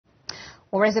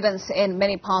Well, residents in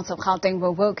many parts of Gauteng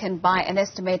were woken by an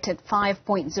estimated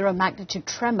 5.0 magnitude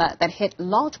tremor that hit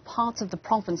large parts of the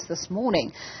province this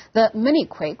morning. The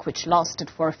mini-quake, which lasted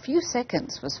for a few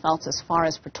seconds, was felt as far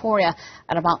as Pretoria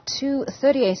at about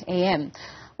 2:38 a.m.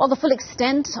 While the full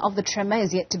extent of the tremor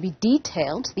is yet to be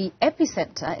detailed, the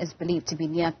epicentre is believed to be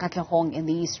near Katlehong in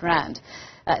the East Rand.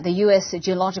 The U.S.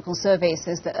 Geological Survey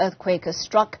says the earthquake has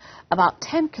struck about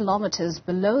 10 kilometers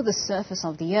below the surface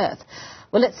of the Earth.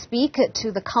 Well, let's speak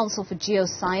to the Council for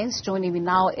Geoscience. Joining me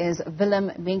now is Willem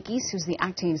Meintjes, who's the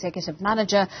Acting Executive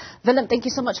Manager. Willem, thank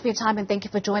you so much for your time and thank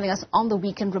you for joining us on the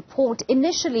Weekend Report.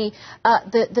 Initially,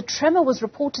 the tremor was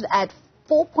reported at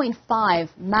 4.5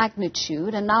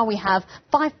 magnitude, and now we have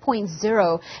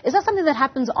 5.0. Is that something that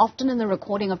happens often in the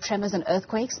recording of tremors and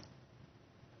earthquakes?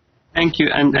 Thank you,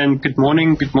 and good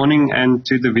morning, and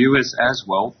to the viewers as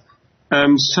well.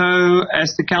 So,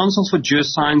 as the Council for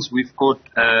Geoscience, we've got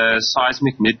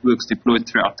seismic networks deployed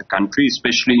throughout the country,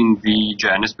 especially in the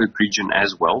Johannesburg region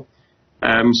as well.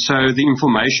 So, the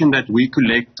information that we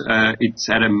collect, it's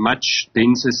at a much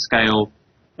denser scale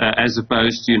as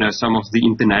opposed to, some of the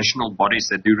international bodies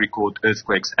that do record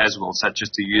earthquakes as well, such as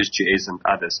the USGS and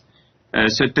others.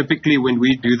 So, typically, when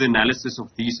we do the analysis of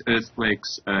these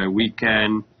earthquakes, we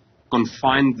can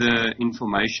confine the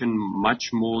information much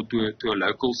more to a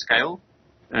local scale.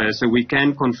 So we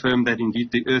can confirm that indeed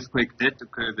the earthquake did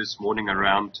occur this morning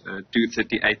around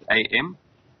 2:38 a.m.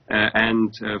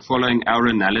 And following our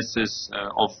analysis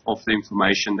of the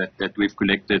information that we've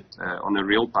collected on a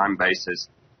real-time basis,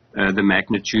 the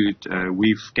magnitude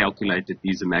we've calculated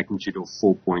is a magnitude of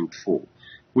 4.4,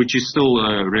 which is still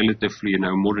a relatively,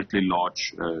 moderately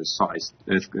large sized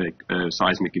earthquake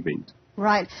seismic event.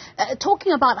 Right.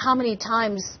 Talking about how many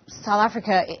times South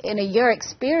Africa in a year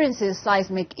experiences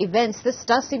seismic events, this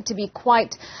does seem to be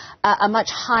quite a much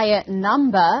higher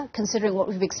number considering what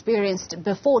we've experienced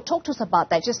before. Talk to us about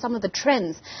that, just some of the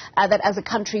trends that as a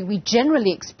country we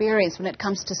generally experience when it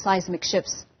comes to seismic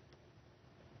shifts.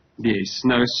 Yes,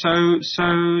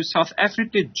 so South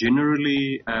Africa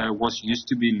generally was used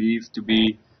to be believed to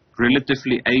be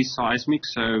relatively aseismic,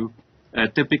 so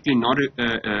typically not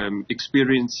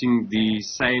experiencing the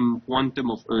same quantum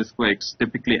of earthquakes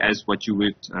typically as what you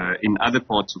would in other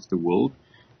parts of the world.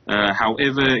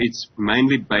 However, it's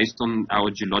mainly based on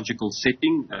our geological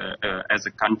setting as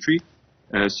a country.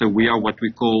 So we are what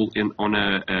we call on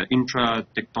a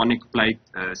intra-tectonic plate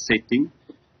setting.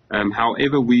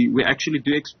 However, we actually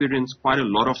do experience quite a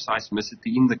lot of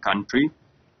seismicity in the country.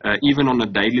 Even on a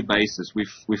daily basis,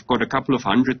 we've got a couple of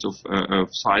hundreds of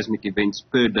seismic events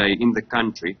per day in the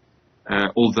country,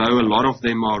 although a lot of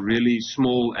them are really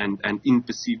small and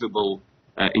imperceivable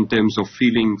in terms of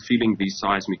feeling these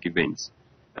seismic events.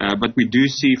 But we do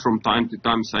see from time to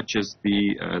time, such as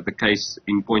the case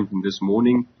in point in this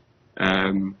morning,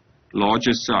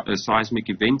 larger seismic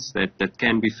events that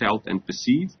can be felt and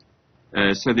perceived.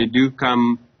 So they do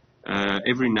come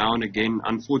every now and again.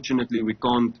 Unfortunately, we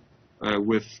can't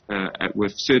with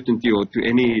certainty or to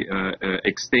any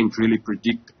extent really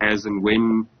predict as and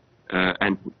when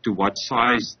and to what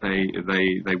size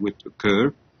they would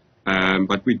occur.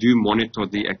 But we do monitor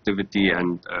the activity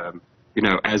and,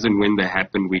 as and when they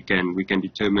happen, we can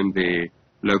determine their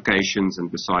locations and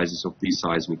the sizes of these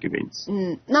seismic events.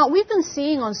 Now, we've been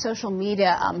seeing on social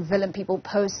media, Willem, people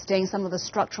posting some of the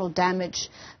structural damage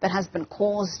that has been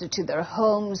caused to their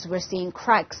homes. We're seeing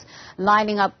cracks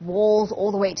lining up walls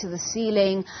all the way to the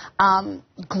ceiling,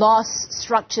 glass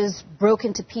structures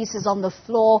broken to pieces on the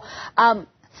floor.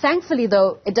 Thankfully,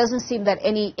 though, it doesn't seem that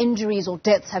any injuries or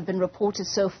deaths have been reported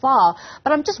so far.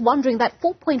 But I'm just wondering that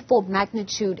 4.4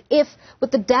 magnitude, if with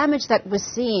the damage that we're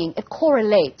seeing, it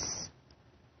correlates.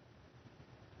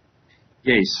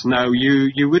 Yes. Now,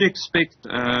 you would expect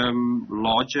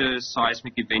larger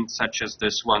seismic events such as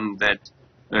this one that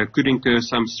could incur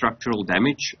some structural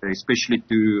damage, especially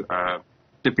to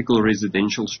typical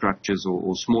residential structures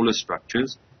or smaller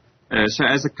structures. So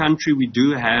as a country, we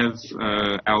do have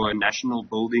our national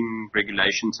building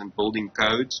regulations and building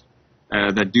codes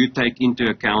that do take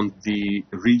into account the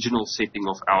regional setting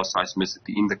of our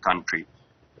seismicity in the country.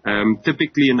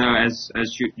 Typically, as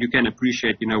you can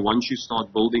appreciate, once you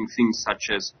start building things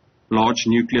such as large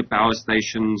nuclear power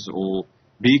stations or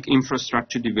big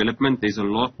infrastructure development, there's a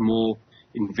lot more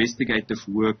investigative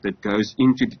work that goes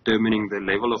into determining the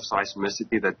level of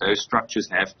seismicity that those structures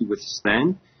have to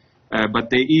withstand. But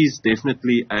there is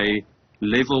definitely a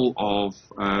level of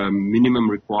minimum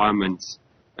requirements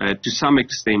to some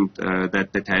extent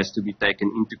that has to be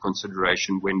taken into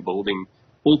consideration when building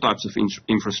all types of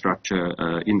infrastructure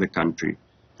in the country.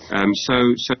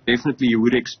 So definitely you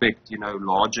would expect,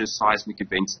 larger seismic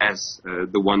events as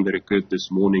the one that occurred this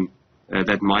morning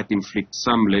that might inflict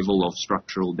some level of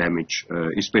structural damage,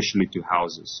 especially to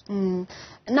houses.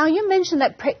 Now, you mentioned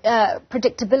that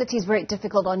predictability is very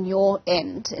difficult on your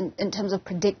end in terms of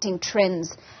predicting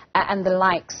trends and the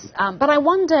likes. But I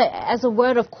wonder, as a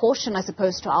word of caution, I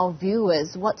suppose, to our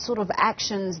viewers, what sort of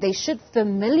actions they should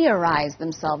familiarize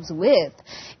themselves with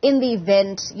in the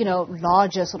event,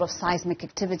 larger sort of seismic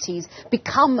activities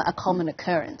become a common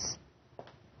occurrence.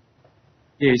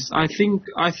 Yes, I think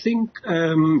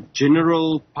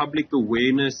general public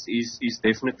awareness is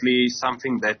definitely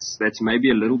something that's maybe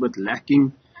a little bit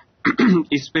lacking,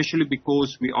 especially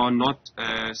because we are not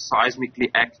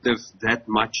seismically active that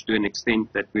much to an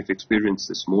extent that we've experienced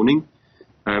this morning.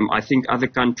 I think other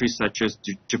countries such as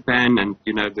Japan and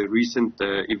the recent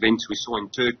events we saw in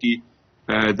Turkey,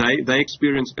 they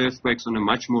experience earthquakes on a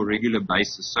much more regular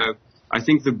basis. So I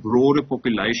think the broader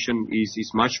population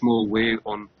is much more aware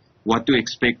on what to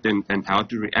expect and how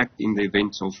to react in the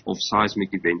events of seismic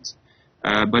events.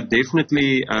 But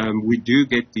definitely we do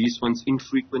get these ones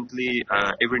infrequently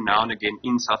every now and again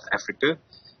in South Africa.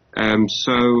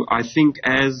 So I think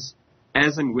as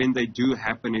and when they do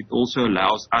happen, it also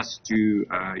allows us to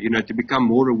to become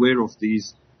more aware of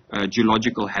these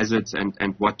geological hazards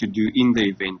and what to do in the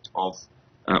event of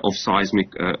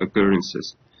seismic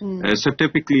occurrences. So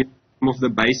typically some of the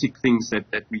basic things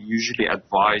that we usually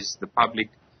advise the public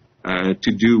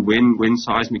to do when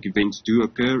seismic events do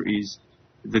occur is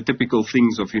the typical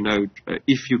things of,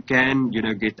 if you can,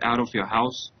 get out of your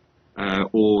house,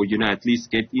 or, at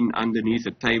least get in underneath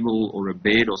a table or a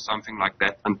bed or something like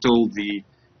that until the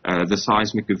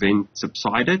seismic event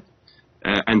subsided.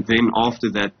 And then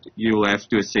after that, you'll have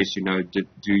to assess,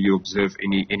 do you observe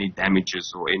any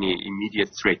damages or any immediate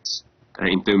threats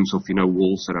in terms of,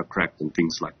 walls that are cracked and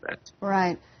things like that.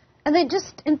 Right. And then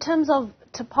just in terms of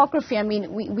topography, I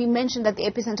mean, we mentioned that the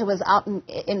epicenter was out in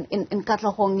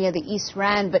Katlehong near the East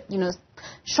Rand, but,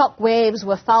 shock waves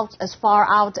were felt as far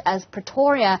out as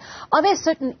Pretoria. Are there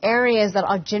certain areas that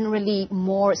are generally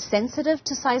more sensitive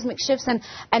to seismic shifts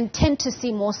and tend to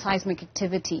see more seismic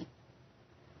activity?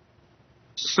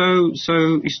 So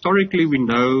historically, we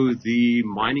know the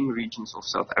mining regions of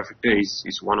South Africa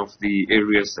is one of the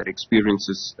areas that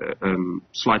experiences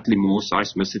slightly more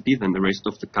seismicity than the rest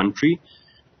of the country.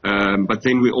 But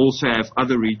then we also have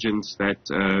other regions that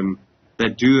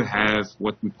do have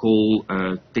what we call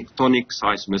tectonic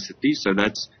seismicity. So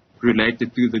that's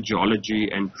related to the geology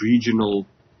and regional,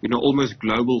 almost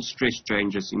global stress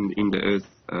changes in the earth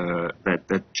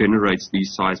that generates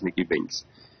these seismic events.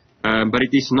 But it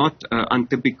is not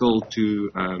untypical to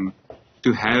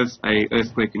have a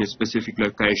earthquake in a specific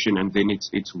location and then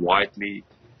it's widely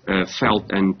felt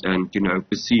and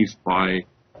perceived by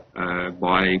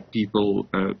people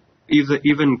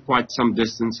even quite some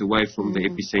distance away from the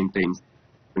epicenter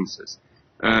instances.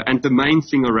 And the main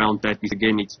thing around that is,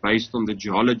 again, it's based on the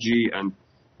geology and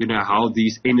how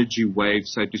these energy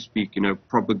waves, so to speak,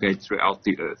 propagate throughout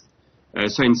the earth.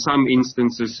 So in some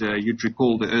instances, you'd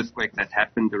recall the earthquake that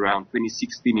happened around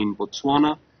 2016 in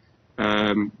Botswana.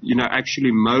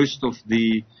 Actually most of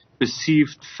the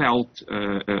perceived, felt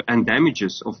and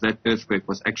damages of that earthquake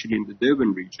was actually in the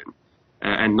Durban region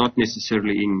and not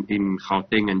necessarily in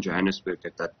Gauteng and Johannesburg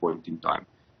at that point in time.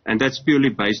 And that's purely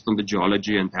based on the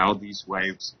geology and how these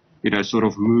waves, sort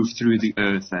of move through the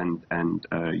earth and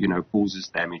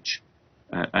causes damage.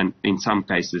 And in some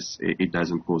cases, it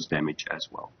doesn't cause damage as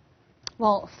well.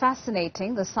 Well,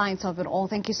 fascinating, the science of it all.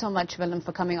 Thank you so much, Willem,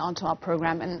 for coming onto our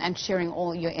program and sharing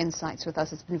all your insights with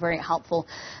us. It's been very helpful.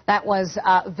 That was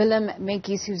Willem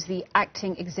Meintjes, who's the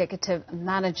acting executive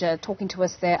manager, talking to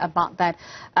us there about that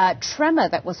tremor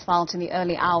that was felt in the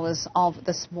early hours of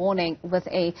this morning with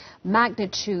a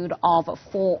magnitude of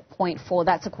 4.4.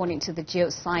 That's according to the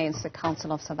Geoscience, the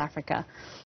Council of South Africa.